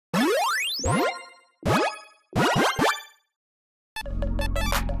Hey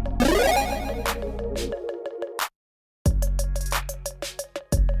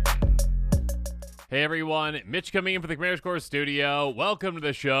everyone, Mitch coming in for the Commander Score Studio. Welcome to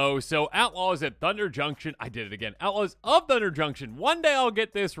the show. So, Outlaws at Thunder Junction. I did it again. Outlaws of Thunder Junction. One day I'll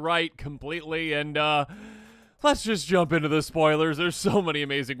get this right completely, and let's just jump into the spoilers. There's so many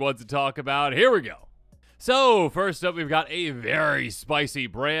amazing ones to talk about. Here we go. So, first up, we've got a very spicy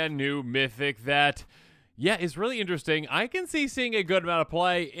brand new mythic that, yeah, is really interesting. I can see seeing a good amount of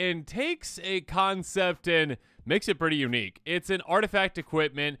play and takes a concept and makes it pretty unique. It's an artifact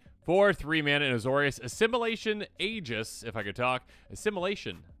equipment for 3 mana in Azorius, Assimilation Aegis, if I could talk.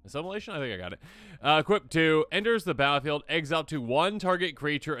 Assimilation? I think I got it. Equip 2, enters the battlefield, exile to 1 target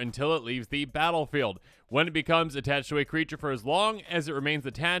creature until it leaves the battlefield. When it becomes attached to a creature for as long as it remains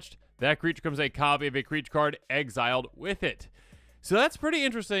attached, that creature becomes a copy of a creature card exiled with it. So that's pretty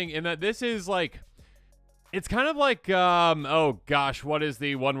interesting in that this is like, it's kind of like, oh gosh, what is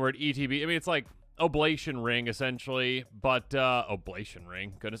the one-word ETB? I mean, it's like Oblation Ring, essentially, but, Oblation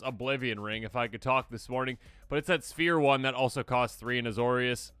Ring, goodness, Oblivion Ring, if I could talk this morning, but it's that Sphere one that also costs 3 in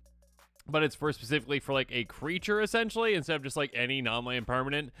Azorius, but it's for specifically for, like, a creature, essentially, instead of just, like, any non-land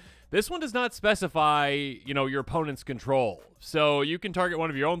permanent. This one does not specify, you know, your opponent's control, so you can target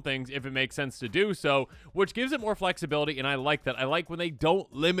one of your own things if it makes sense to do so, which gives it more flexibility, and I like that. I like when they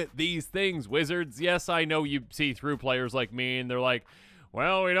don't limit these things, Wizards. Yes, I know you see through players like me, and they're like,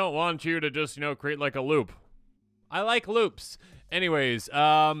 well, we don't want you to just, you know, create like a loop. I like loops. Anyways,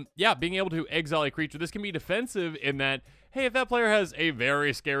 yeah, being able to exile a creature. This can be defensive in that, hey, if that player has a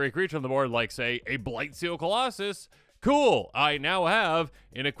very scary creature on the board, like, say, a Blightsteel Colossus, cool. I now have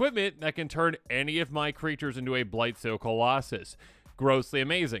an equipment that can turn any of my creatures into a Blightsteel Colossus. Grossly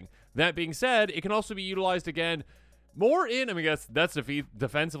amazing. That being said, it can also be utilized again more in, I mean, that's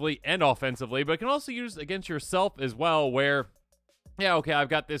defensively and offensively, but it can also use against yourself as well, where, yeah, okay, I've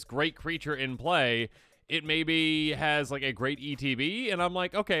got this great creature in play. It maybe has, like, a great ETB, and I'm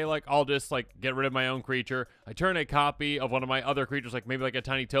like, okay, like, I'll just, like, get rid of my own creature. I turn a copy of one of my other creatures, like, maybe, like, a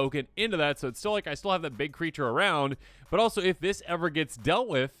tiny token into that, so it's still, like, I still have that big creature around, but also, if this ever gets dealt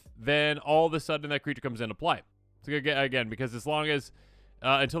with, then all of a sudden that creature comes into play. So, again, because as long as,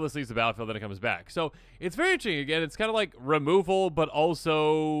 until this leaves the battlefield, then it comes back. So, it's very interesting. Again, it's kind of like removal, but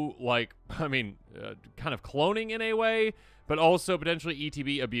also, like, I mean, kind of cloning in a way, but also potentially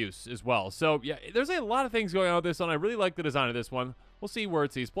ETB abuse as well. So, yeah, there's a lot of things going on with this one. I really like the design of this one. We'll see where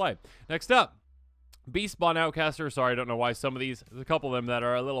it sees play. Next up, Beastbond Outcaster. Sorry, I don't know why some of these, there's a couple of them that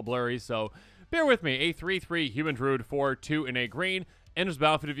are a little blurry, so bear with me. A 3/3 Human Druid for 2 in a green. Enters the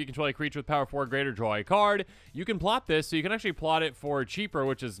battlefield if you control a creature with power 4 or greater, draw a card. You can plot this, so you can actually plot it for cheaper,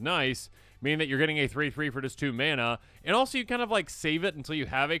 which is nice, meaning that you're getting a 3/3 for just 2 mana. And also, you kind of, like, save it until you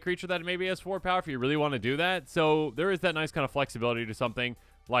have a creature that maybe has 4 power if you really want to do that. So there is that nice kind of flexibility to something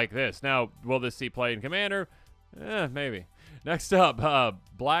like this. Now, will this see play in Commander? Maybe. Next up,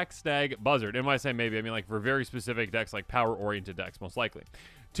 Black Stag Buzzard. And when I say maybe, I mean, like, for very specific decks, like power-oriented decks, most likely.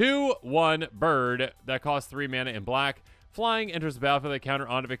 2/1 bird that costs 3 mana in black. Flying, enters the battlefield, they counter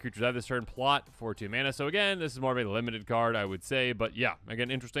onto a creature that this turn, plot for 2 mana. So again, this is more of a limited card, I would say. But yeah,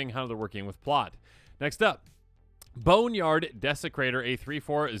 again, interesting how they're working with plot. Next up, Boneyard Desecrator, a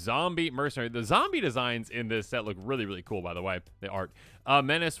 3/4 zombie mercenary. The zombie designs in this set look really, really cool, by the way. The art.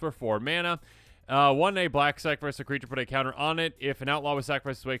 Menace for 4 mana. 1 black, sacrifice a creature, put a counter on it. If an outlaw was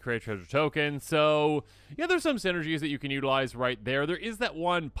sacrificed away, create a treasure token. So, yeah, there's some synergies that you can utilize right there. There is that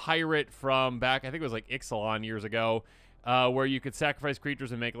one pirate from back, I think it was like Ixalan years ago, where you could sacrifice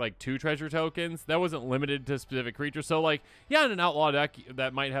creatures and make, like, 2 treasure tokens. That wasn't limited to specific creatures. So, like, yeah, in an outlaw deck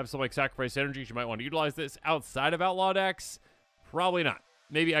that might have some, like, sacrifice energies, you might want to utilize this. Outside of outlaw decks, probably not.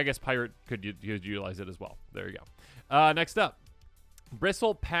 Maybe, I guess, pirate could utilize it as well. There you go. Next up,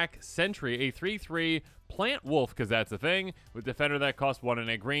 Bristlepack Sentry, a 3/3 plant wolf, because that's the thing, with defender that costs 1 in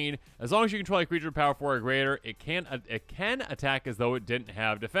a green. As long as you control a creature with power 4 or greater, it can attack as though it didn't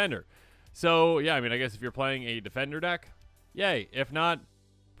have defender. So, yeah, I mean, I guess if you're playing a defender deck, yay. If not,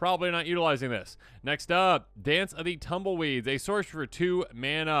 probably not utilizing this. Next up, Dance of the Tumbleweeds, a sorcerer for 2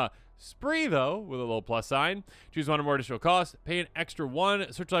 mana. Spree, though, with a little plus sign. Choose 1 or more additional cost. Pay an extra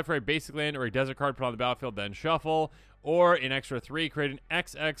 1. Search life for a basic land or a desert card put on the battlefield, then shuffle. Or an extra 3. Create an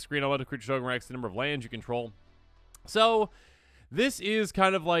XX green elemental creature token where X the number of lands you control. So, this is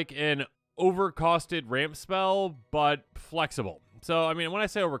kind of like an overcosted ramp spell, but flexible. So, I mean, when I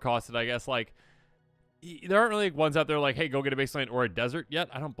say overcosted, I guess, like, there aren't really ones out there like, hey, go get a base land or a desert yet.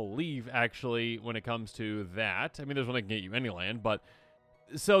 I don't believe, actually, when it comes to that. I mean, there's one that can get you any land, but...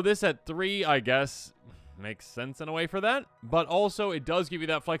 So this at 3, I guess, makes sense in a way for that. But also, it does give you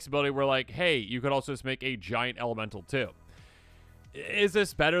that flexibility where, like, hey, you could also just make a giant elemental too. Is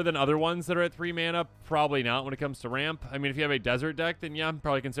this better than other ones that are at 3 mana? Probably not when it comes to ramp. I mean, if you have a desert deck, then yeah,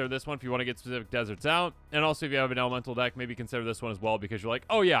 probably consider this one if you want to get specific deserts out. And also, if you have an elemental deck, maybe consider this one as well because you're like,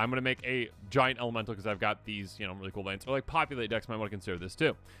 oh yeah, I'm going to make a giant elemental because I've got these, you know, really cool lands. Or like populate decks might want to consider this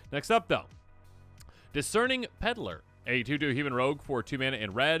too. Next up, though, Discerning Peddler. A 2/2 human rogue for 2 mana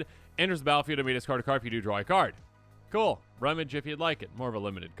in red. Enters the battlefield and may discard a card if you do draw a card. Cool. Rummage if you'd like it. More of a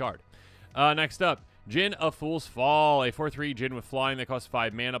limited card. Next up, Djinn of Fool's Fall, a 4/3 Djinn with flying that costs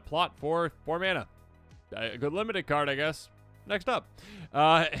 5 mana. Plot for 4 mana. A good limited card, I guess. Next up,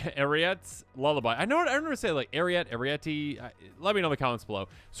 Ariette's Lullaby. I don't know to say like Ariette, Ariette. Let me know in the comments below.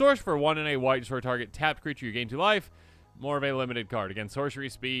 Source for 1 and a white, destroy target tapped creature, you gain 2 life. More of a limited card. Again, sorcery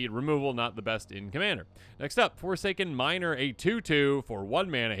speed, removal, not the best in Commander. Next up, Forsaken Miner, a 2/2 for 1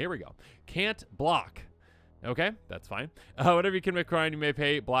 mana. Here we go. Can't block. Okay, that's fine. Whenever you commit crime, you may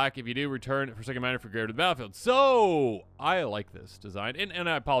pay black. If you do, return Forsaken Miner for grave to the battlefield. So, I like this design. And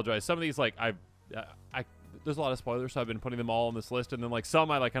I apologize. Some of these, like, there's a lot of spoilers, so I've been putting them all on this list. And then, like, some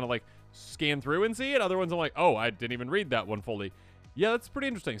I, like, kind of, like, scan through and see it. Other ones I'm like, oh, I didn't even read that one fully. Yeah, that's pretty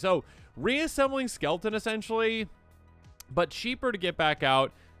interesting. So, reassembling Skeleton, essentially, but cheaper to get back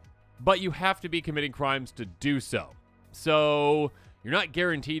out. But you have to be committing crimes to do so. So, you're not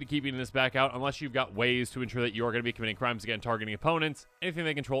guaranteed to keeping this back out unless you've got ways to ensure that you're going to be committing crimes again, targeting opponents, anything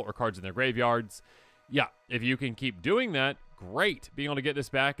they control, or cards in their graveyards. Yeah, if you can keep doing that, great. Being able to get this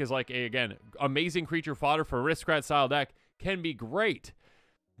back is like, again, amazing creature fodder for a Aristocrat style deck can be great.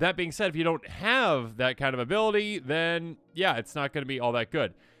 That being said, if you don't have that kind of ability, then yeah, it's not going to be all that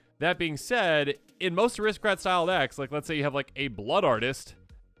good. That being said, in most Aristocrat style decks, like let's say you have like a Blood Artist,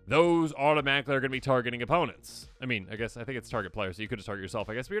 those automatically are going to be targeting opponents. I mean, I think it's target players, so you could just target yourself,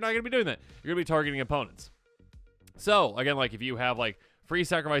 I guess, but you're not going to be doing that. You're going to be targeting opponents. So, again, like if you have like free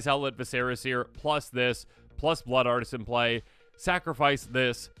sacrifice outlet Viserys here, plus this, plus Blood Artist in play, sacrifice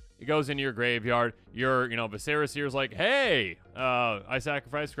this, it goes into your graveyard. Your, Viserys here's like, hey, I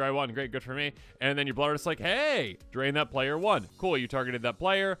sacrificed, scry 1, great, good for me. And then your Blood Artist's like, hey, drain that player 1. Cool, you targeted that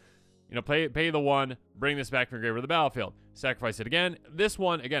player. Pay the 1, bring this back from your graveyard to the battlefield. Sacrifice it again. This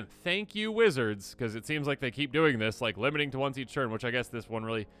one, again, thank you, Wizards, because it seems like they keep doing this, like limiting to once each turn, which I guess this one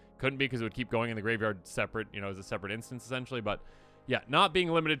really couldn't be because it would keep going in the graveyard separate, as a separate instance, essentially. But yeah, not being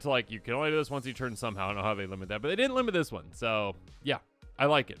limited to like, you can only do this once each turn somehow. I don't know how they limit that, but they didn't limit this one. So yeah, I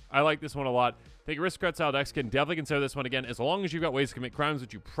like it. I like this one a lot. I think Aristocrat style decks can definitely consider this one again, as long as you've got ways to commit crimes,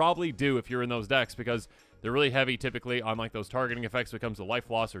 which you probably do if you're in those decks, because they're really heavy typically on like those targeting effects when it comes to life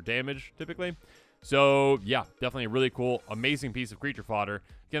loss or damage typically. So yeah, definitely a really cool, amazing piece of creature fodder.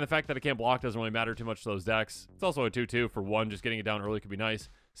 Again, the fact that it can't block doesn't really matter too much to those decks. It's also a 2/2 for 1, just getting it down early could be nice.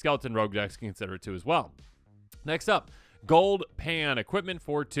 Skeleton Rogue decks can consider it too as well. Next up, Gold Pan, equipment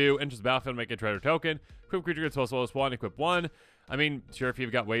for 2, enters the battlefield, make a treasure token. Equip creature gets plus 1, equip 1. I mean, sure, if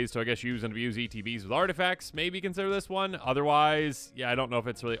you've got ways to, I guess, use and abuse ETBs with artifacts, maybe consider this one. Otherwise, yeah, I don't know if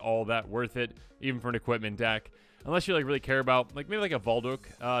it's really all that worth it, even for an equipment deck. Unless you, like, really care about, like, maybe like a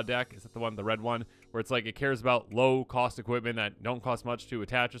Volduk deck. Is that the one, the red one? Where it's like, it cares about low-cost equipment that don't cost much to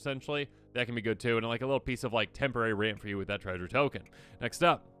attach, essentially. That can be good, too. And, like, a little piece of, like, temporary ramp for you with that treasure token. Next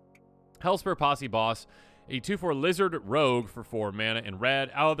up, Hellspur Posse Boss. A 2/4 Lizard Rogue for 4 mana in red.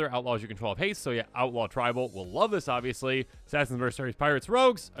 Other Outlaws you control have haste, so yeah, Outlaw Tribal will love this, obviously. Assassins, Mercenaries, Pirates,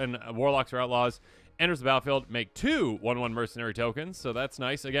 Rogues, and Warlocks or Outlaws. Enters the battlefield, make 2 1/1 Mercenary tokens, so that's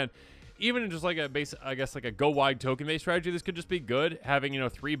nice. Again, even in just like a base, I guess like a go-wide token-based strategy, this could just be good. Having,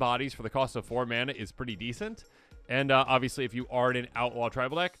 3 bodies for the cost of 4 mana is pretty decent. And obviously, if you are in an Outlaw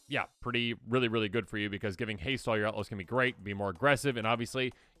Tribal deck, yeah, really, really good for you, because giving haste to all your Outlaws can be great, be more aggressive, and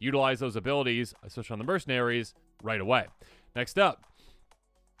obviously utilize those abilities, especially on the Mercenaries, right away. Next up,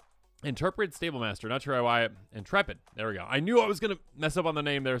 Interpret Stablemaster. Not sure why. Intrepid. There we go. I knew I was going to mess up on the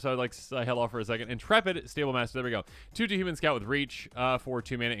name there, so I'd like to held off for a second. Intrepid Stablemaster. There we go. 2/2 Human Scout with Reach for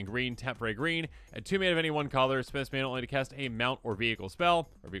 2 mana in green. Tap for a green. At 2 mana of any one color, spend this mana only to cast a mount or vehicle spell,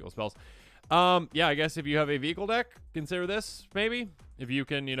 or vehicle spells. Yeah, I guess if you have a vehicle deck, consider this, maybe. If you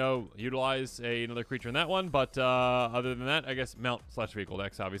can, utilize another creature in that one. But other than that, I guess mount/vehicle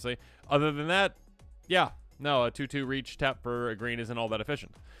decks, obviously. Other than that, yeah. No, a 2/2 reach tap for a green isn't all that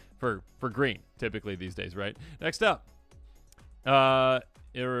efficient. For green, typically these days, right? Next up.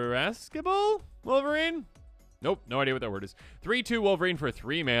 Irascible Wolverine? Nope, no idea what that word is. 3/2 Wolverine for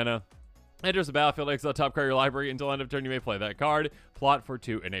 3 mana. Enters the battlefield, exile top card of your library. Until end of turn, you may play that card. Plot for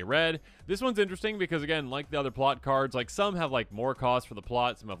 2 in a red. This one's interesting because, again, like the other plot cards, like some have like more cost for the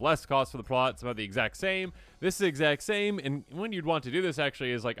plot, some have less cost for the plot, some have the exact same. This is the exact same, and when you'd want to do this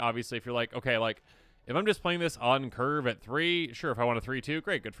actually is like, obviously, if you're like, okay, like If I'm just playing this on curve at 3, sure, if I want a 3-2,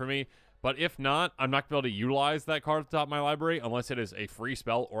 great, good for me. But if not, I'm not going to be able to utilize that card at the top of my library unless it is a free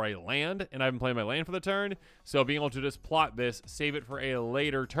spell or a land, and I haven't played my land for the turn. So being able to just plot this, save it for a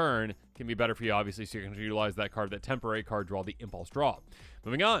later turn, can be better for you, obviously, so you can utilize that card, that temporary card draw, the impulse draw.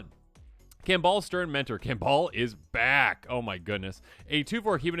 Moving on. Cambal's Stern Mentor. Cambal is back. Oh my goodness. A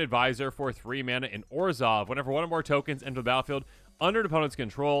 2/4 Human Advisor for 3 mana in Orzhov. Whenever one or more tokens enter the battlefield under an opponent's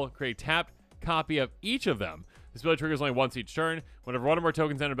control, create a tapped copy of each of them. This ability triggers only once each turn. Whenever one or more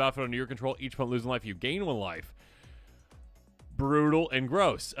tokens enter the battlefield under your control, each opponent loses 1 life, you gain 1 life. Brutal and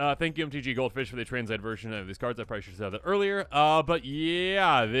gross. Thank you, MTG Goldfish, for the translated version of these cards. I probably should have said that earlier. But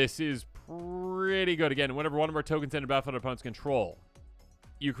yeah, this is pretty good. Again, whenever one or more tokens enter the battlefield under opponent's control,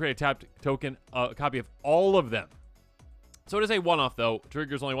 you create a tapped token, a copy of all of them. So it is a one-off, though.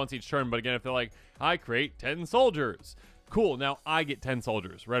 Triggers only once each turn. But again, if they're like, I create 10 soldiers. Cool, now I get 10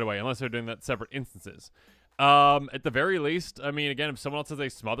 soldiers right away, unless they're doing that separate instances. At the very least, I mean, again, if someone else has a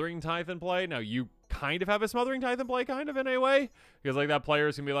Smothering Tithe in play, now you kind of have a Smothering Tithe in play, kind of, in a way. Because, like, that player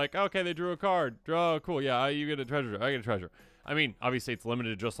is going to be like, okay, they drew a card. Draw, cool, yeah, you get a treasure, I get a treasure. I mean, obviously, it's limited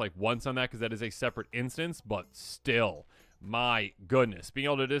to just, like, once on that, because that is a separate instance, but still, my goodness. Being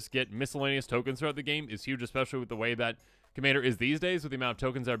able to just get miscellaneous tokens throughout the game is huge, especially with the way that Commander is these days, with the amount of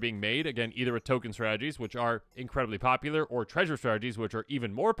tokens that are being made. Again, either with token strategies, which are incredibly popular, or treasure strategies, which are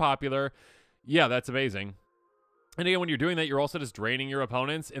even more popular. Yeah, that's amazing. And again, when you're doing that, you're also just draining your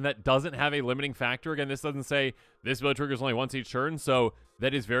opponents, and that doesn't have a limiting factor. Again, this doesn't say this ability triggers only once each turn, so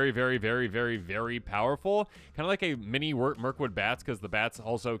that is very, very, very, very, very powerful. Kind of like a mini Mirkwood Bats, because the bats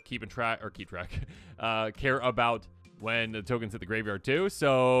also care about when the tokens hit the graveyard too.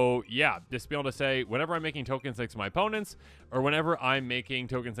 So yeah, just be able to say, whenever I'm making tokens thanks to my opponents, or whenever I'm making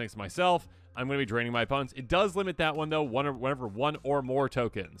tokens thanks to myself, I'm going to be draining my opponents. It does limit that one, though, whenever one or more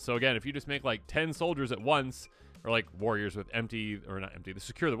tokens. So again, if you just make like 10 soldiers at once, or like warriors with the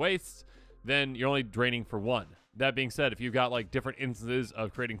secure the wastes, then you're only draining for 1. That being said, if you've got like different instances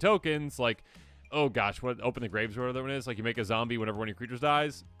of creating tokens, like, oh gosh, what Open the Graves or whatever it is, like you make a zombie whenever one of your creatures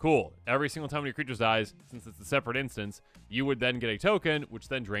dies, cool. Every single time one of your creatures dies, since it's a separate instance, you would then get a token, which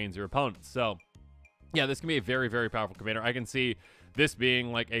then drains your opponents. So yeah, this can be a very, very powerful commander. I can see this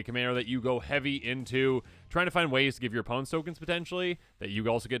being like a commander that you go heavy into trying to find ways to give your opponents tokens potentially, that you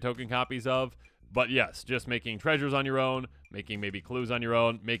also get token copies of. But yes, just making treasures on your own, making maybe clues on your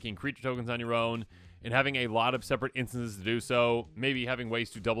own, making creature tokens on your own, and having a lot of separate instances to do so. Maybe having ways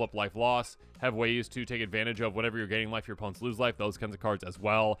to double up life loss, have ways to take advantage of whenever you're gaining life, your opponents lose life, those kinds of cards as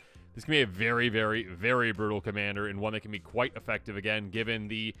well. This can be a very, very, very brutal commander, and one that can be quite effective, again, given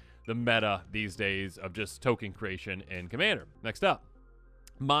the meta these days of just token creation in Commander. Next up,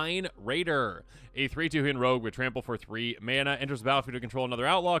 Mine Raider. A 3/2 hidden rogue with trample for 3 mana. Enters the battlefield to control another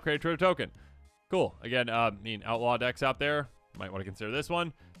outlaw, create a treasure token. Cool. Again, outlaw decks out there, might want to consider this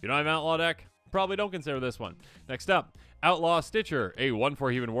one. If you don't have an outlaw deck, probably don't consider this one. Next up, Outlaw Stitcher. A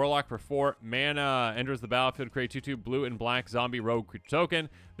 1/4 human warlock for 4 mana. Enters the battlefield, create 2/2 blue and black zombie rogue creature token.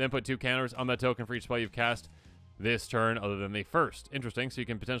 Then put 2 counters on that token for each spell you've cast this turn other than the first. Interesting. So you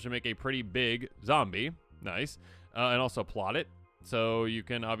can potentially make a pretty big zombie. Nice. And also plot it. So you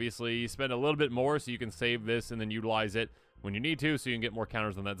can obviously spend a little bit more so you can save this and then utilize it when you need to so you can get more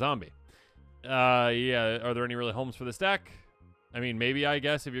counters on that zombie. Yeah, are there any really homes for this deck? I mean, maybe, I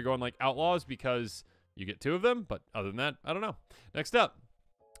guess, if you're going like Outlaws, because you get 2 of them, but other than that, I don't know. Next up,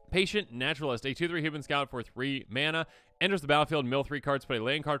 Patient Naturalist. A 2/3 human scout for 3 mana. Enters the battlefield, mill 3 cards, put a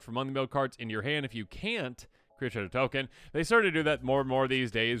land card from among the milled cards into your hand. If you can't, create a token. They started to do that more and more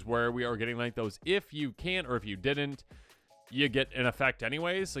these days, where we are getting like those if you can't or if you didn't, you get an effect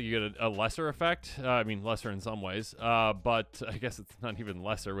anyways, so you get a lesser effect. I mean, lesser in some ways, but I guess it's not even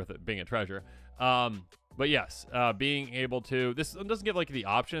lesser with it being a treasure. But yes, being able to, this doesn't give like the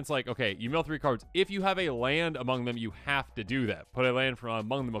option. It's like, okay, you mill 3 cards. If you have a land among them, you have to do that. Put a land from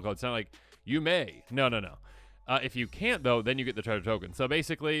among the mill cards. It's not like you may. No. If you can't, though, then you get the treasure token. So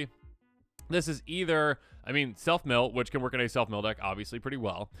basically, this is either, I mean, self-mill, which can work in a self-mill deck, obviously, pretty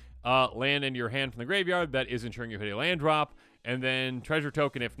well. Land in your hand from the graveyard, that is ensuring you hit a land drop. And then treasure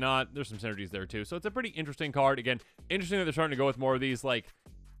token, if not. There's some synergies there, too. So it's a pretty interesting card. Again, interesting that they're starting to go with more of these, like,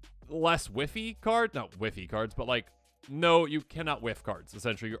 less whiffy cards. Not whiffy cards, but, like, no, you cannot whiff cards,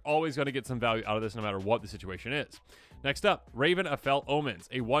 essentially. You're always going to get some value out of this no matter what the situation is. Next up, Raven of Fell Omens.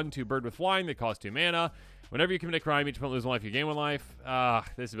 A 1/2 bird with flying that costs 2 mana. Whenever you commit a crime, each opponent loses 1 life, you gain 1 life.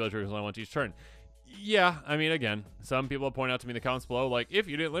 This ability triggers only once each turn. Yeah, I mean, again, some people have pointed out to me in the comments below, like, if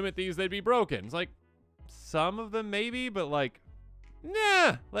you didn't limit these, they'd be broken. It's like, some of them maybe, but like,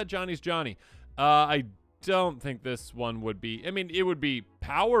 nah, let Johnny's Johnny. I don't think this one would be. I mean, it would be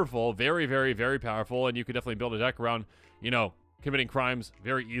powerful, very, very, very powerful, and you could definitely build a deck around, you know, committing crimes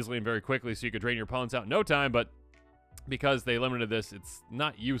very easily and very quickly, so you could drain your opponents out in no time. But because they limited this, it's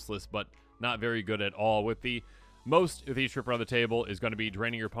not useless, but not very good at all. With the most of each trip around the table is going to be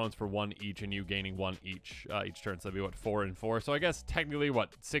draining your opponents for 1 each, and you gaining 1 each turn. So that'd be what, 4 and 4. So I guess technically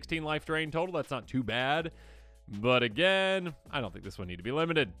what, 16 life drain total. That's not too bad. But again, I don't think this one need to be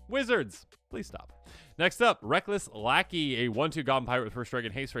limited. Wizards, please stop. Next up, Reckless Lackey, a 1/2 Goblin Pirate with first strike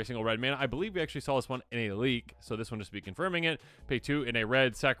and haste for a single red mana. I believe we actually saw this one in a leak, so this one just be confirming it. Pay 2 in a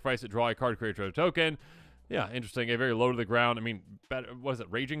red, sacrifice it, draw a card, create a token. Yeah, interesting. A very low to the ground. I mean, what is it?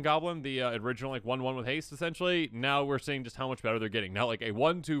 Raging Goblin, the original like 1/1 with haste, essentially. Now we're seeing just how much better they're getting. Now like a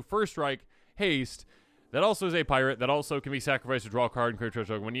 1/2 first strike haste that also is a pirate that also can be sacrificed to draw a card and create a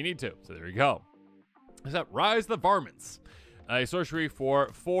token when you need to. So there you go. Is that Rise the Varmints? A sorcery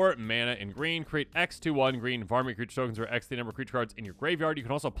for 4 mana in green. Create X/1 green varmint creature tokens or X the number of creature cards in your graveyard. You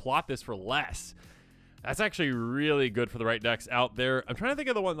can also plot this for less. That's actually really good for the right decks out there. I'm trying to think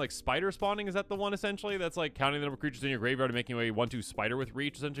of the one like spider spawning. Is that the one essentially that's like counting the number of creatures in your graveyard and making a 1/2 spider with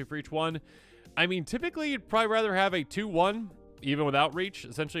reach essentially for each one? I mean, typically you'd probably rather have a 2/1 even without reach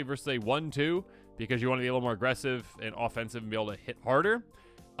essentially versus a 1/2 because you want to be a little more aggressive and offensive and be able to hit harder.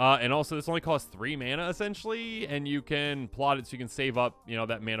 And also this only costs 3 mana essentially, and you can plot it so you can save up, you know,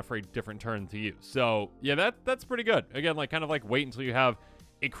 that mana for a different turn to use. So yeah, that's pretty good. Again, like kind of like wait until you have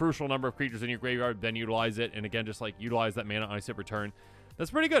a crucial number of creatures in your graveyard, then utilize it. And again, just like utilize that mana on a separate turn.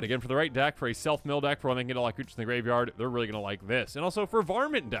 That's pretty good. Again, for the right deck, for a self-mill deck, for when they can get a lot of creatures in the graveyard, they're really going to like this. And also for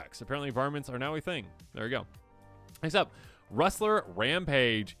varmint decks. Apparently varmints are now a thing. There you go. Next up, Rustler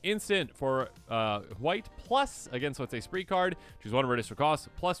Rampage. Instant for white plus, again, so it's a spree card. Choose 1 reddish for cost.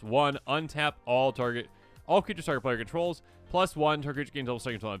 +1, untap all creatures target player controls. +1, target creature gains double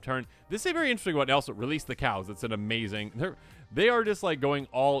strike until end of turn. This is a very interesting one. Also, release the cows. It's an amazing. They are just like going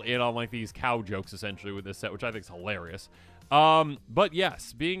all in on like these cow jokes essentially with this set, which I think is hilarious. But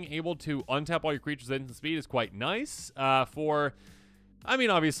yes, being able to untap all your creatures at instant speed is quite nice. I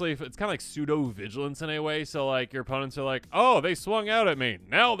mean, obviously, it's kind of like pseudo-vigilance in a way. So, like, your opponents are like, oh, they swung out at me.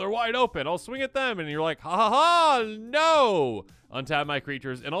 Now they're wide open. I'll swing at them. And you're like, ha ha ha, no. Untap my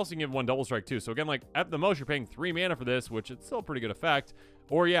creatures. And also you can give 1 double strike, too. So, again, like, at the most, you're paying 3 mana for this, which it's still a pretty good effect.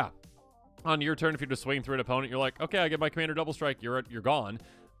 Or, yeah, on your turn, if you're just swinging through an opponent, you're like, okay, I get my commander double strike. You're gone.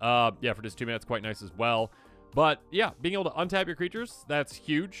 Yeah, for just 2 mana, it's quite nice as well. But yeah, being able to untap your creatures, that's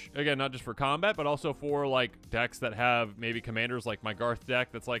huge. Again, not just for combat, but also for like decks that have maybe commanders like my Garth deck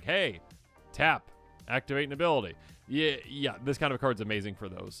that's like, hey, tap, activate an ability. Yeah, this kind of card's amazing for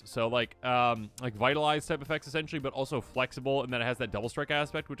those. So like Vitalize type effects essentially, but also flexible, and then it has that double strike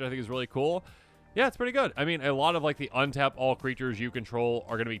aspect, which I think is really cool. Yeah, it's pretty good. I mean, a lot of like the untap all creatures you control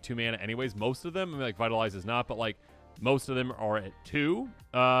are going to be 2 mana anyways. Most of them, I mean, like Vitalize is not, but like most of them are at 2,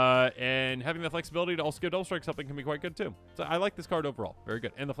 and having the flexibility to also give double strike something can be quite good too. So I like this card overall. Very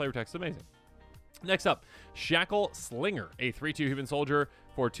good. And the flavor text is amazing. Next up, Shackle Slinger, a 3/2 human soldier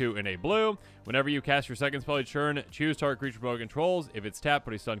for 2 in a blue. Whenever you cast your second spell each turn, choose target creature below controls. If it's tapped,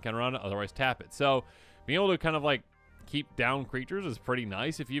 put a stun counter on it, otherwise tap it. So being able to kind of like keep down creatures is pretty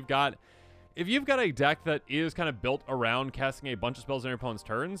nice. If you've got a deck that is kind of built around casting a bunch of spells on your opponent's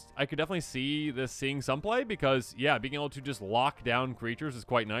turns, I could definitely see this seeing some play because, yeah, being able to just lock down creatures is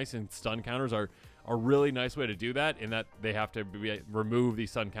quite nice, and stun counters are a really nice way to do that in that they have to remove the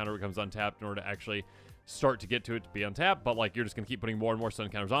stun counter when it becomes untapped in order to actually start to get to it to be untapped, but like you're just going to keep putting more and more stun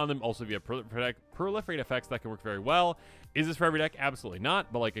counters on them. Also, if you have proliferate effects, that can work very well. Is this for every deck? Absolutely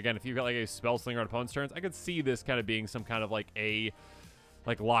not, but like again, if you've got like a spell slinger on opponent's turns, I could see this kind of being some kind of like a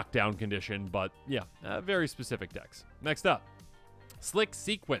lockdown condition, but yeah, very specific decks. Next up, Slick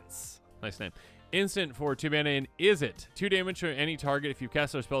Sequence. Nice name. Instant for 2 mana and is it 2 damage to any target. If you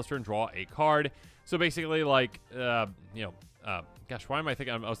cast a spell's turn, draw a card. So basically, like, gosh, why am I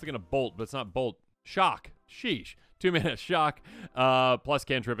thinking? I was thinking of Bolt, but it's not Bolt. Shock. Sheesh. 2 mana shock, plus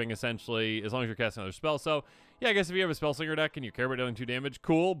cantripping essentially, as long as you're casting another spell. So yeah, I guess if you have a spell slinger deck and you care about dealing 2 damage,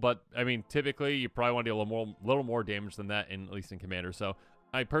 cool. But I mean, typically you probably want to deal a little more damage than that, at least in Commander. So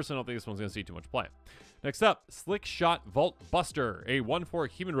I personally don't think this one's going to see too much play. Next up, Slick Shot Vault Buster, a 1/4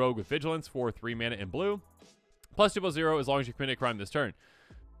 human rogue with vigilance for 3 mana in blue, +2/+0 as long as you commit a crime this turn.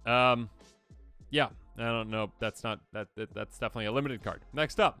 Yeah, I don't know. That's definitely a limited card.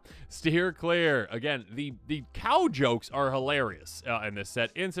 Next up, Steer Clear. Again, the cow jokes are hilarious in this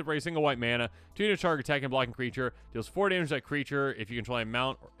set. Instant for a single white mana, 2 unit target attacking blocking creature, deals 4 damage to that creature if you control a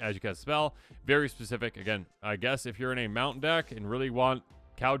mount as you cast a spell. Very specific. Again, I guess if you're in a mount deck and really want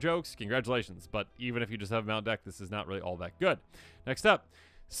cow jokes, congratulations. But even if you just have a mount deck, this is not really all that good. Next up,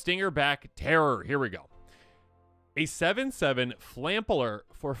 Stingerback Terror. Here we go. A 7/7 Flampler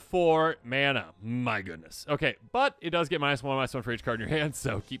for 4 mana. My goodness. Okay, but it does get -1/-1 for each card in your hand,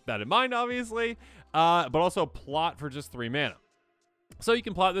 so keep that in mind, obviously. But also plot for just 3 mana. So you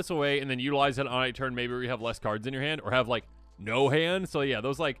can plot this away and then utilize it on a turn maybe where you have less cards in your hand or have, like, no hand. So, yeah,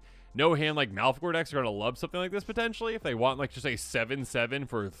 those, like, no hand, like, Malfegor decks are going to love something like this, potentially. If they want, like, just a 7/7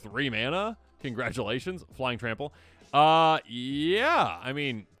 for 3 mana, congratulations. Flying Trample. Yeah, I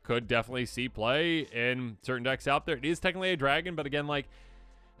mean, could definitely see play in certain decks out there. It is technically a dragon, but again, like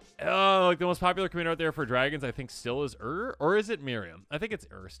the most popular commander out there for dragons, I think still is or is it Miriam? I think it's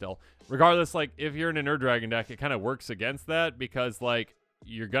still. Regardless, like, if you're in an dragon deck, it kind of works against that because, like,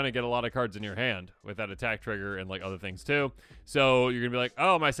 you're going to get a lot of cards in your hand with that attack trigger and, like, other things too. So you're going to be like,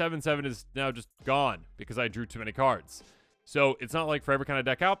 oh, my 7/7 is now just gone because I drew too many cards. So it's not like for every kind of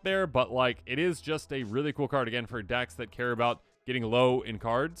deck out there, but, like, it is just a really cool card, again, for decks that care about getting low in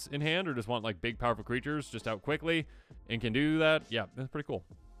cards in hand or just want, like, big, powerful creatures just out quickly and can do that. Yeah, that's pretty cool.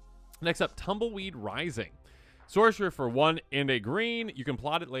 Next up, Tumbleweed Rising. Sorcerer for 1 and a green. You can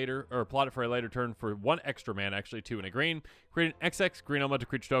plot it later, or plot it for a later turn for 1 extra mana, actually 2 and a green. Create an XX green elemental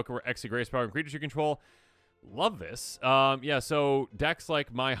creature token where X is grace power and creatures you control. Love this. Yeah, so decks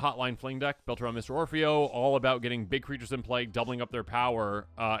like my Hotline Fling deck, built around Mr. Orfeo, all about getting big creatures in play, doubling up their power,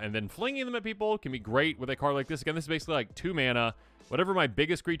 and then flinging them at people can be great with a card like this. Again, this is basically like 2 mana, whatever my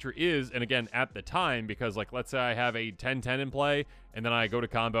biggest creature is, and again, at the time, because, like, let's say I have a 10/10 in play, and then I go to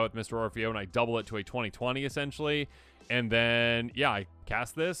combo with Mr. Orfeo, and I double it to a 20/20, essentially, and then, yeah, I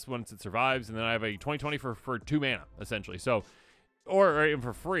cast this once it survives, and then I have a 20/20 for 2 mana, essentially. So, or even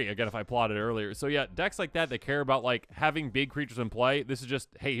for free, again, if I plotted earlier. So, yeah, decks like that care about, like, having big creatures in play. This is just,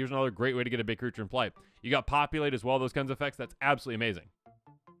 hey, here's another great way to get a big creature in play. You got Populate as well, those kinds of effects. That's absolutely amazing.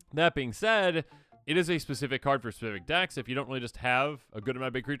 That being said, it is a specific card for specific decks. If you don't really just have a good amount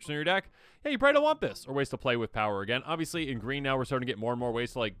of big creatures in your deck, yeah, you probably don't want this, or ways to play with power. Again, obviously, in green now, we're starting to get more and more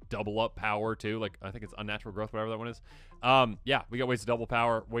ways to, like, double up power, too. Like, I think it's Unnatural Growth, whatever that one is. Yeah, we got ways to double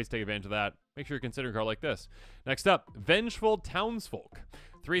power, ways to take advantage of that. Make sure you're considering a card like this. Next up, Vengeful Townsfolk.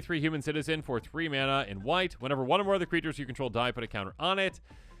 3/3 human citizen for 3 mana in white. Whenever one or more of the creatures you control die, put a counter on it.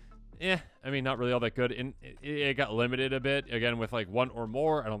 I mean, not really all that good. And it got limited a bit, again, with, like, 1 or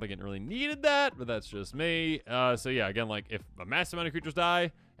more. I don't think it really needed that, but that's just me. So, yeah, again, like, if a massive amount of creatures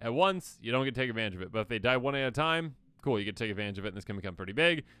die at once, you don't get to take advantage of it. But if they die 1 at a time, cool, you get to take advantage of it, and this can become pretty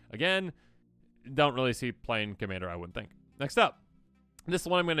big. Again, don't really see playing Commander, I wouldn't think. Next up, this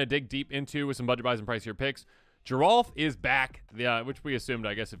one I'm going to dig deep into with some budget buys and pricier picks. Geralf is back, which we assumed,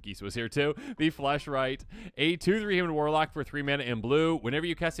 I guess, if Geese was here too. The Fleshwright, a 2/3 human warlock for 3 mana in blue. Whenever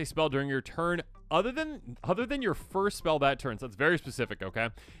you cast a spell during your turn, other than your first spell that turn, so that's very specific, okay?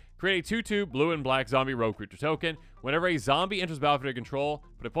 Create a 2/2 blue and black zombie rogue creature token. Whenever a zombie enters the battlefield under control,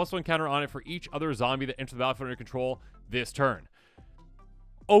 put a +1 counter on it for each other zombie that enters the battlefield under control this turn.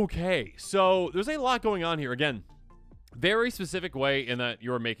 Okay, so there's a lot going on here. Again, very specific way in that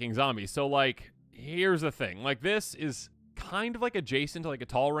you're making zombies. So, like, here's the thing. Like, this is kind of like adjacent to, like, a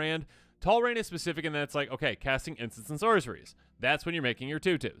Talrand. Talrand is specific in that it's like, okay, casting instants and sorceries. That's when you're making your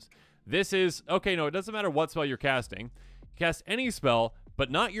 2/2s. This is, okay, no, it doesn't matter what spell you're casting. You cast any spell, but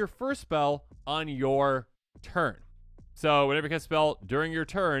not your first spell on your turn. So whenever you cast a spell during your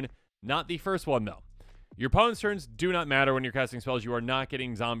turn, not the first one, though. Your opponent's turns do not matter when you're casting spells. You are not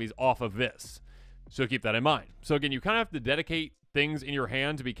getting zombies off of this. So keep that in mind. So again, you kind of have to dedicate things in your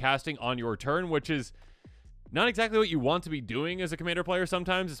hand to be casting on your turn, which is not exactly what you want to be doing as a commander player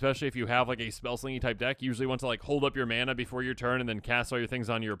sometimes, especially if you have, like, a spell slingy type deck. You usually want to, like, hold up your mana before your turn and then cast all your things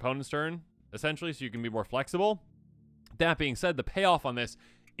on your opponent's turn, essentially, so you can be more flexible. That being said, the payoff on this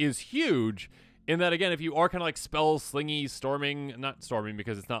is huge in that, again, if you are kind of like spell slingy, storming, not storming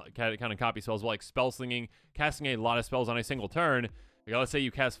because it's not kind of copy spells, but like spell slinging, casting a lot of spells on a single turn. Like, let's say you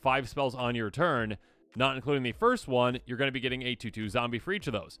cast 5 spells on your turn, not including the first one, you're going to be getting a 2/2 zombie for each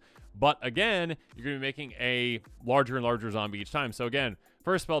of those. But again, you're going to be making a larger and larger zombie each time. So again,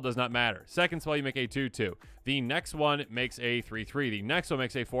 first spell does not matter. Second spell, you make a 2/2. The next one makes a 3/3. The next one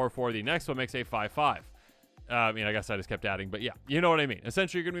makes a 4/4. The next one makes a 5/5. I mean, I guess I just kept adding, but yeah, you know what I mean.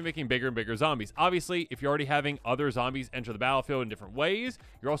 Essentially, you're going to be making bigger and bigger zombies. Obviously, if you're already having other zombies enter the battlefield in different ways,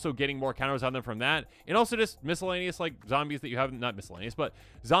 you're also getting more counters on them from that. And also just miscellaneous, like, zombies that you have, not miscellaneous, but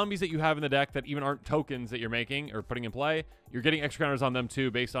zombies that you have in the deck that even aren't tokens that you're making or putting in play, you're getting extra counters on them too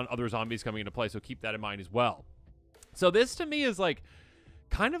based on other zombies coming into play, so keep that in mind as well. So this, to me, is like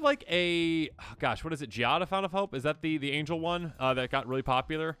kind of like a, oh gosh, what is it, Giada Fountain of Hope? Is that the angel one that got really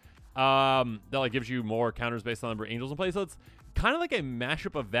popular? That, like, gives you more counters based on the number of angels in play. So it's kind of like a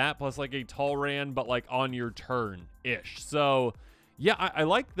mashup of that plus, like, a Talrand, but, like, on your turn-ish. So Yeah, I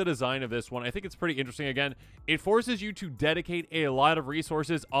like the design of this one. I think it's pretty interesting. Again, it forces you to dedicate a lot of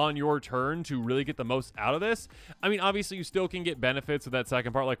resources on your turn to really get the most out of this. I mean, obviously, you still can get benefits of that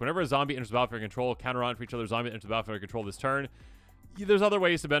second part. Like, whenever a zombie enters the battlefield control, counter on for each other zombie that enters the battlefield control this turn. There's other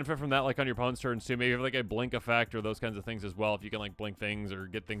ways to benefit from that, like on your opponent's turns too. Maybe have like a blink effect or those kinds of things as well. If you can like blink things or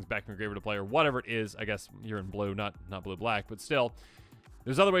get things back from your graveyard to play or whatever it is. I guess you're in blue, not blue-black, but still.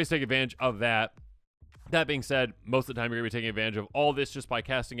 There's other ways to take advantage of that. That being said, most of the time you're going to be taking advantage of all this just by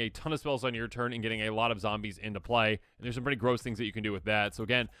casting a ton of spells on your turn and getting a lot of zombies into play. And there's some pretty gross things that you can do with that. So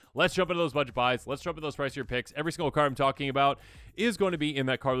again, let's jump into those budget buys. Let's jump into those pricier picks. Every single card I'm talking about is going to be in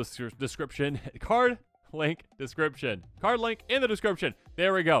that card description. Card link description. Card link in the description.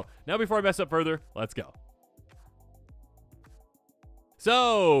 There we go. Now before I mess up further, let's go.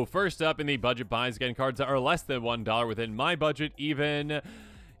 So first up in the budget buys, again, cards that are less than $1 within my budget even.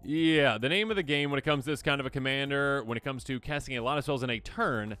 Yeah, the name of the game when it comes to this kind of a commander, when it comes to casting a lot of spells in a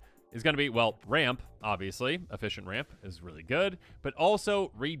turn, is going to be, well, ramp, obviously. Efficient ramp is really good, but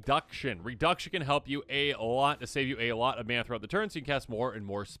also reduction. Reduction can help you a lot to save you a lot of mana throughout the turn, so you can cast more and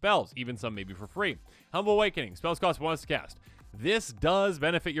more spells, even some maybe for free. Humble Awakening. Spells cost 1 to cast. This does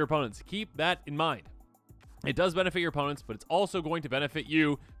benefit your opponents. Keep that in mind. It does benefit your opponents, but it's also going to benefit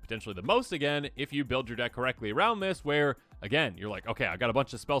you potentially the most again if you build your deck correctly around this, where again you're like, okay, I got a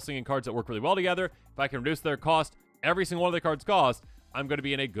bunch of spell slinging cards that work really well together. If I can reduce their cost, every single one of the cards cost, I'm going to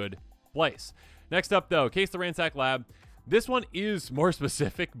be in a good place. Next up though, Case the Ransack Lab. This one is more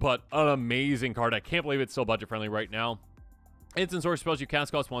specific, but an amazing card. I can't believe it's still budget friendly right now. Instant source spells you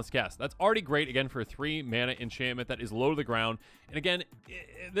cast cost 1 to cast. That's already great, again, for a 3 mana enchantment that is low to the ground. And again,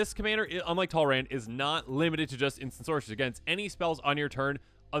 this commander, unlike Talrand, is not limited to just instant sources. Again, it's any spells on your turn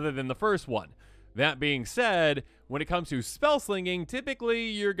other than the first one. That being said, when it comes to spell slinging, typically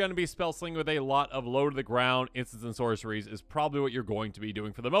you're going to be spell slinging with a lot of low to the ground. Instants and sorceries is probably what you're going to be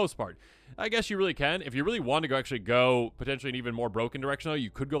doing for the most part. I guess you really can. If you really want to actually go potentially an even more broken direction, though, you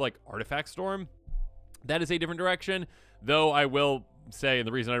could go like Artifact Storm. That is a different direction, though I will say, and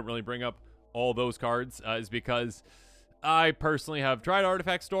the reason I didn't really bring up all those cards is because I personally have tried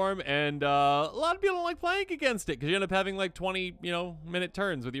Artifact Storm, and a lot of people don't like playing against it because you end up having like 20, minute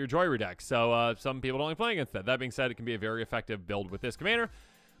turns with your Joyry deck. So some people don't like playing against that. That being said, it can be a very effective build with this commander.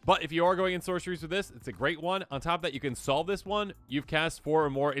 But if you are going in sorceries with this, it's a great one. On top of that, you can solve this one. You've cast 4 or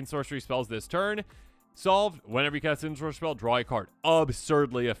more in sorcery spells this turn. Solved, whenever you cast an in-source spell, draw a card.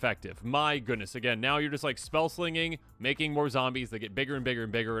 Absurdly effective. My goodness. Again, now you're just like spell slinging, making more zombies that get bigger and bigger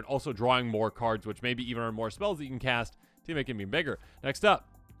and bigger, and also drawing more cards, which maybe even are more spells that you can cast to make it even bigger. Next up,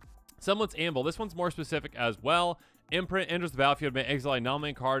 Someone's Amble. This one's more specific as well. Imprint enters the battlefield, may exile a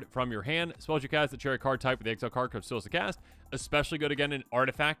non-land card from your hand. Spells you cast that share a card type with the exile card still has to cast. Especially good again in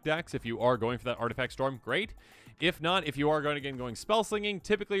artifact decks. If you are going for that Artifact Storm, great. If not, if you are going spell slinging,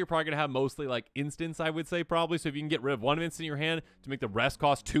 typically you're probably going to have mostly like instants, I would say probably. So if you can get rid of 1 instant in your hand to make the rest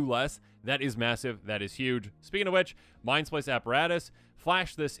cost 2 less, that is massive. That is huge. Speaking of which, Mind Splice Apparatus.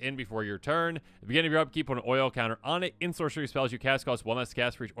 Flash this in before your turn. At the beginning of your upkeep, put an oil counter on it. In sorcery spells you cast cost 1 less to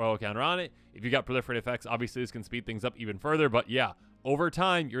cast for each oil counter on it. If you got proliferate effects, obviously this can speed things up even further. But yeah, over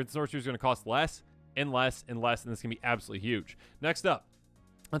time, your sorcery is going to cost less and less and less, and this can be absolutely huge. Next up,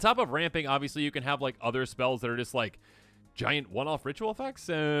 on top of ramping, obviously you can have like other spells that are just like giant one-off ritual effects,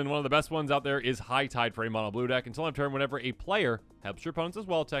 and one of the best ones out there is High Tide for a mono blue deck. Until end turn, whenever a player helps your opponents as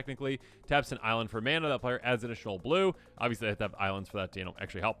well, technically taps an island for mana, that player adds additional blue. Obviously, they have to have islands for that to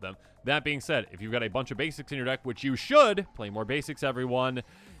actually help them. That being said, if you've got a bunch of basics in your deck, which you should play more basics, everyone.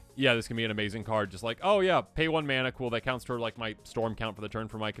 Yeah, this can be an amazing card. Just like, oh yeah, pay 1 mana, cool. That counts toward like my storm count for the turn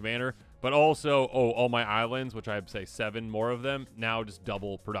for my commander. But also, all my islands, which I'd say 7 more of them, now just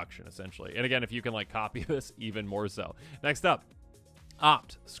double production essentially. And again, if you can like copy this, even more so. Next up,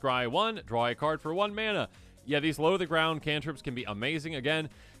 Opt. Scry 1, draw a card for 1 mana. Yeah, these low to the ground cantrips can be amazing. Again,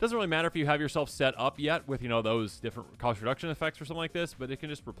 doesn't really matter if you have yourself set up yet with, those different cost reduction effects or something like this, but it can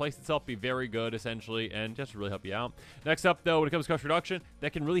just replace itself, be very good essentially, and just really help you out. Next up though, when it comes to cost reduction,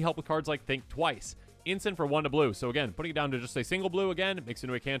 that can really help with cards like Think Twice. Instant for 1 to blue. So again, putting it down to just a single blue again, makes it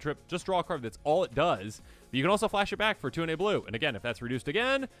into a cantrip. Just draw a card. That's all it does. But you can also flash it back for 2 and a blue. And again, if that's reduced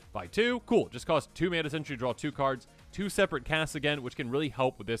again by 2, cool. Just costs 2 mana essentially to draw 2 cards. 2 separate casts again, which can really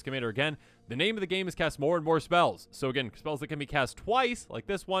help with this commander. Again, the name of the game is cast more and more spells. So again, spells that can be cast twice, like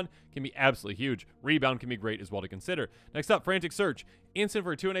this one, can be absolutely huge. Rebound can be great as well to consider. Next up, Frantic Search. Instant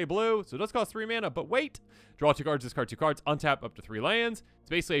for 2 and a blue. So it does cost 3 mana, but wait. Draw 2 cards, discard 2 cards, untap up to 3 lands. It's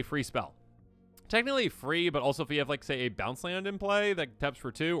basically a free spell. Technically free, but also if you have, like, say, a bounce land in play that taps for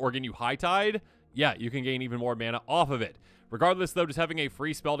 2, or again, you High Tide, yeah, you can gain even more mana off of it. Regardless, though, just having a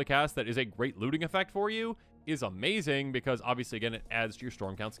free spell to cast that is a great looting effect for you is amazing because obviously, again, it adds to your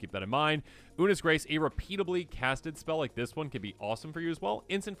storm counts. Keep that in mind. Una's Grace, a repeatably casted spell like this one can be awesome for you as well.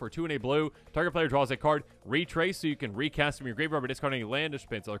 Instant for 2 and a blue. Target player draws a card. Retrace, so you can recast from your graveyard by discarding a land and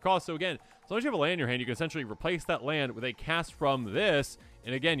pay its other cost. So again, as long as you have a land in your hand, you can essentially replace that land with a cast from this.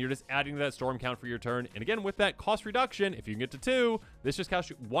 And again, you're just adding to that storm count for your turn. And again, with that cost reduction, if you can get to 2, this just costs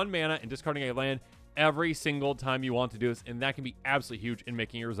you 1 mana and discarding a land every single time you want to do this, and that can be absolutely huge in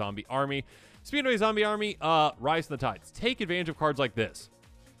making your zombie army. Speaking of a zombie army, Rise to the Tides. Take advantage of cards like this.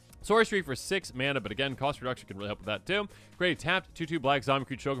 Sorcery for 6 mana, but again, cost reduction can really help with that too. Create a tapped 2/2 black zombie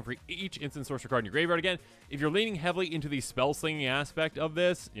creature token for each instant sorcery card in your graveyard. Again, if you're leaning heavily into the spell slinging aspect of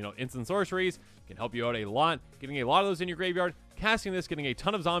this, you know, instant sorceries can help you out a lot. Getting a lot of those in your graveyard, casting this, getting a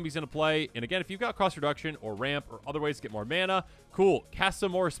ton of zombies into play. And again, if you've got cost reduction or ramp or other ways to get more mana, cool. Cast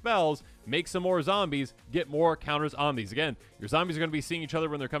some more spells, make some more zombies, get more counters on these. Again, your zombies are going to be seeing each other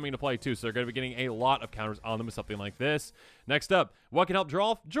when they're coming into play too, so they're going to be getting a lot of counters on them with something like this. Next up, what can help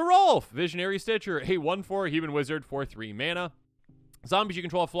Giralf? Giralf! Visionary Stitcher, a 1/4 human wizard for 3 mana. Zombies you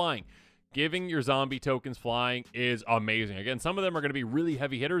control flying. Giving your zombie tokens flying is amazing. Again, some of them are going to be really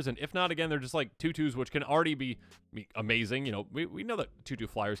heavy hitters, and if not, again, they're just like 2/2s, which can already be amazing. You know, we know that 2/2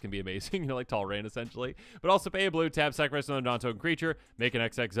 flyers can be amazing, you know, like Talrain, essentially. But also pay a blue, tap, sacrifice another non-token creature, make an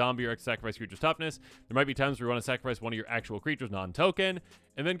XX zombie or X sacrifice creature's toughness. There might be times where you want to sacrifice one of your actual creatures, non-token,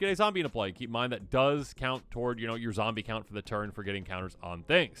 and then get a zombie into play. Keep in mind that does count toward, you know, your zombie count for the turn for getting counters on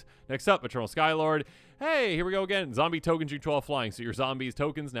things. Next up, Eternal Skylord. Hey, here we go again. Zombie tokens you control flying. So your zombies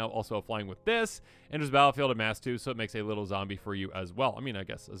tokens now also flying with this. Enters battlefield at mass 2, so it makes a little zombie for you as well. I mean, I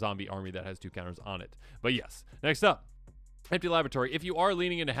guess a zombie army that has 2 counters on it. But yes. Next up, Empty Laboratory. If you are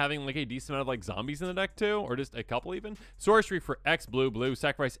leaning into having like a decent amount of like zombies in the deck too, or just a couple even, sorcery for X blue,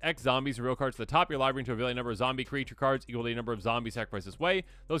 sacrifice X zombies, reveal cards to the top of your library to reveal a number of zombie creature cards equal to the number of zombies sacrificed this way.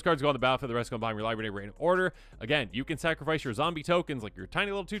 Those cards go on the battlefield, the rest go behind your library in a random order. Again, you can sacrifice your zombie tokens, like your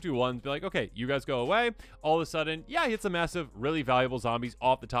tiny little 2/2 ones, be like, okay, you guys go away. All of a sudden, yeah, he hits a massive, really valuable zombies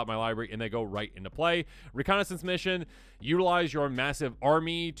off the top of my library, and they go right into play. Reconnaissance mission, utilize your massive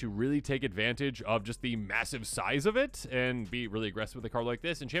army to really take advantage of just the massive size of it, and be really aggressive with a card like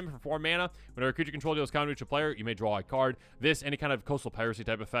this. Enchantment for 4 mana. Whenever a creature control deals counter to a player, you may draw a card. This, any kind of coastal piracy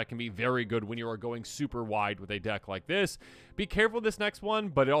type effect, can be very good when you are going super wide with a deck like this. Be careful with this next one,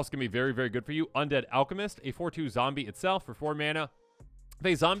 but it also can be very, very good for you. Undead Alchemist, a 4/2 zombie itself for 4 mana. If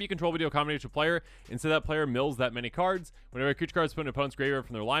a zombie you control video combination with a player, instead that player mills that many cards. Whenever a creature card is put in an opponent's graveyard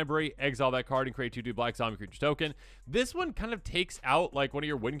from their library, exile that card and create 2/2 black zombie creature token. This one kind of takes out like one of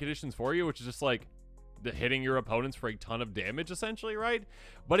your win conditions for you, which is just like hitting your opponents for a ton of damage, essentially, right?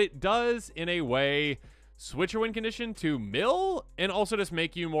 But it does, in a way, switch your win condition to mill and also just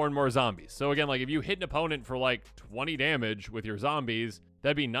make you more and more zombies. So again, like if you hit an opponent for like 20 damage with your zombies,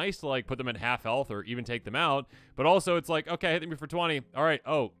 that'd be nice to like put them at half health or even take them out. But also it's like, okay, hit me for 20. All right.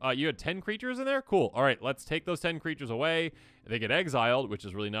 Oh, you had 10 creatures in there? Cool. All right, let's take those 10 creatures away. They get exiled, which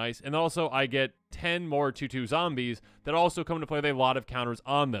is really nice. And also I get 10 more 2/2 zombies that also come to play with a lot of counters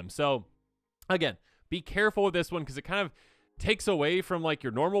on them. So again, be careful with this one because it kind of takes away from like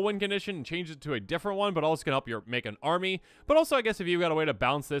your normal win condition and changes it to a different one, but also can help you make an army. But also, I guess if you've got a way to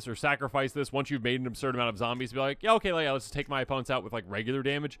bounce this or sacrifice this once you've made an absurd amount of zombies, be like, yeah, okay, let's just take my opponents out with like regular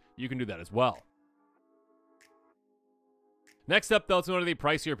damage. You can do that as well. Next up, though, it's one of the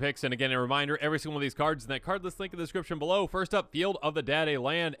pricier picks, and again, a reminder, every single one of these cards in that card list link in the description below. First up, Field of the Dead, a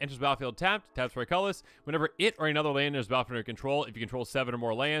land, enters battlefield tapped, taps for a colorless. Whenever it or another land enters battlefield under control, if you control 7 or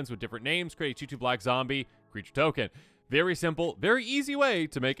more lands with different names, create a 2/2 black zombie creature token. Very simple, very easy way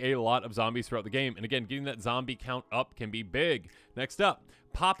to make a lot of zombies throughout the game. And again, getting that zombie count up can be big. Next up,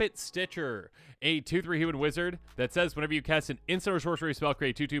 Poppet Stitcher, a 2/3 human wizard that says whenever you cast an instant or sorcery spell,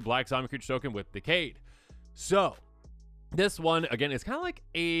 create a 2/2 black zombie creature token with Decayed. So, this one, again, is kind of like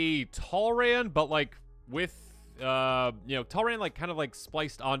a Talrain, but like with, you know, Talrain like kind of like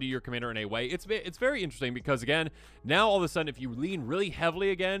spliced onto your commander in a way. It's very interesting because, again, now all of a sudden, if you lean really heavily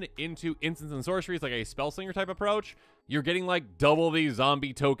again into instants and sorceries, like a spellslinger type approach, you're getting like double the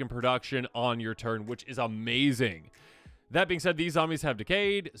zombie token production on your turn, which is amazing. That being said, these zombies have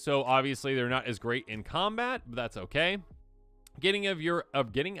Decayed, so obviously they're not as great in combat, but that's okay. Getting of your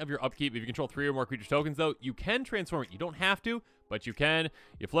upkeep, if you control 3 or more creature tokens, though, you can transform it. You don't have to, but you can.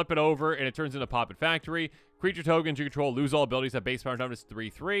 You flip it over, and it turns into Poppet Factory. Creature tokens you control lose all abilities at base power toughness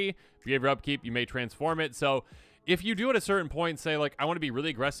 3/3. If you have your upkeep, you may transform it. So if you do at a certain point say, like, I want to be really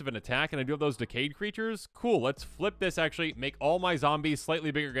aggressive in attack, and I do have those Decayed creatures, cool, let's flip this, actually, make all my zombies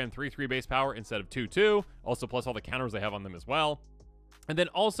slightly bigger again, 3/3 base power instead of 2/2. Also, plus all the counters they have on them as well. And then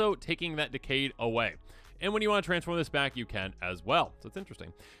also taking that Decayed away. And when you want to transform this back, you can as well. So it's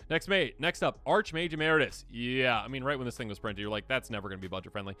interesting. Next up, Archmage Emeritus. Yeah, I mean, right when this thing was printed, you're like, that's never going to be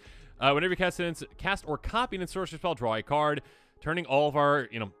budget friendly. Whenever you cast or copy an sorcery spell, draw a card. Turning all of our,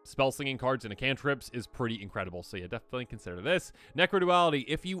 spell slinging cards into cantrips is pretty incredible. So yeah, definitely consider this. Necroduality.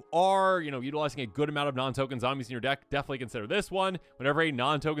 If you are, utilizing a good amount of non-token zombies in your deck, definitely consider this one. Whenever a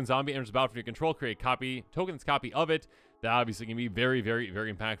non-token zombie enters the battlefield your control, create a token's copy of it. That obviously can be very, very,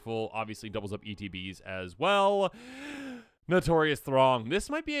 very impactful. Obviously doubles up ETBs as well. Notorious Throng. This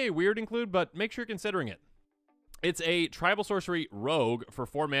might be a weird include, but make sure you're considering it. It's a tribal sorcery rogue for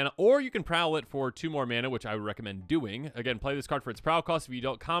 4 mana, or you can prowl it for 2 more mana, which I would recommend doing. Again, play this card for its prowl cost if you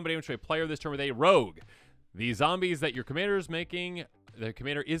don't combo damage to a player this turn with a rogue. The zombies that your commander is making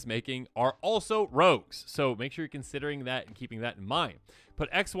are also rogues, so make sure you're considering that and keeping that in mind.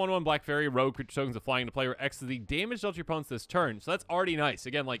 Put X11 Black Fairy Rogue creature tokens of flying into play, where X is the damage dealt to your opponents this turn. So that's already nice.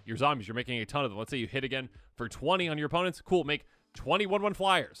 Again, like your zombies, you're making a ton of them. Let's say you hit again for 20 on your opponents. Cool, make 20 1/1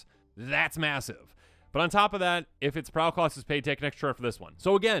 flyers. That's massive. But on top of that, if its prowl cost is paid, take an extra turn for this one.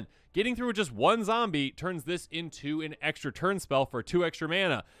 So again, getting through with just 1 zombie turns this into an extra turn spell for 2 extra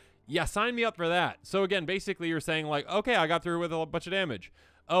mana. Yeah, sign me up for that. So again, basically you're saying like, okay, I got through with a bunch of damage.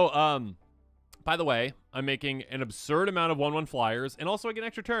 Oh, by the way, I'm making an absurd amount of 1/1 flyers, and also I get an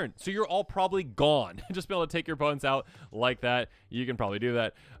extra turn. So you're all probably gone. Just be able to take your opponents out like that. You can probably do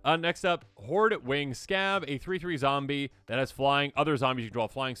that. Next up, Horde Wing Scab, a 3/3 zombie that has flying. Other zombies you can draw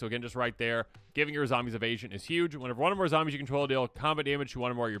flying. So again, just right there, giving your zombies evasion is huge. Whenever one or more zombies you control deal combat damage to one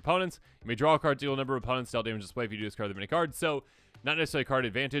or more of your opponents, you may draw a card to deal a number of opponents dealt damage display if you do discard the many cards. So not necessarily card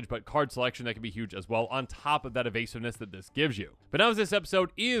advantage, but card selection that can be huge as well, on top of that evasiveness that this gives you. But now as this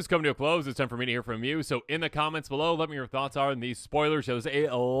episode is coming to a close, it's time for me to hear from you. So in the comments below, let me know your thoughts are on these spoilers. There's a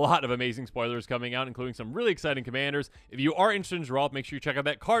lot of amazing spoilers coming out, including some really exciting commanders. If you are interested in Geralt, make sure you check out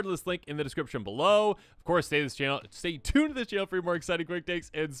that card list link in the description below. Of course, stay tuned to this channel for more exciting quick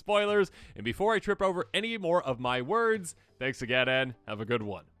takes and spoilers. And before I trip over any more of my words, thanks again and have a good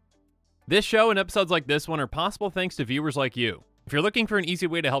one. This show and episodes like this one are possible thanks to viewers like you. If you're looking for an easy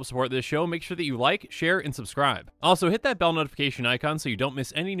way to help support this show, make sure that you like, share, and subscribe. Also, hit that bell notification icon so you don't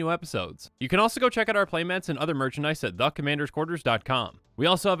miss any new episodes. You can also go check out our playmats and other merchandise at thecommandersquarters.com. We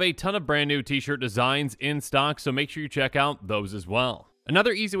also have a ton of brand new t-shirt designs in stock, so make sure you check out those as well.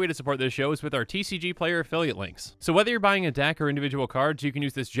 Another easy way to support this show is with our TCG player affiliate links. So whether you're buying a deck or individual cards, you can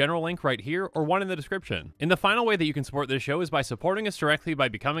use this general link right here or one in the description. And the final way that you can support this show is by supporting us directly by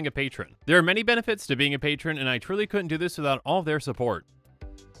becoming a patron. There are many benefits to being a patron, and I truly couldn't do this without all of their support.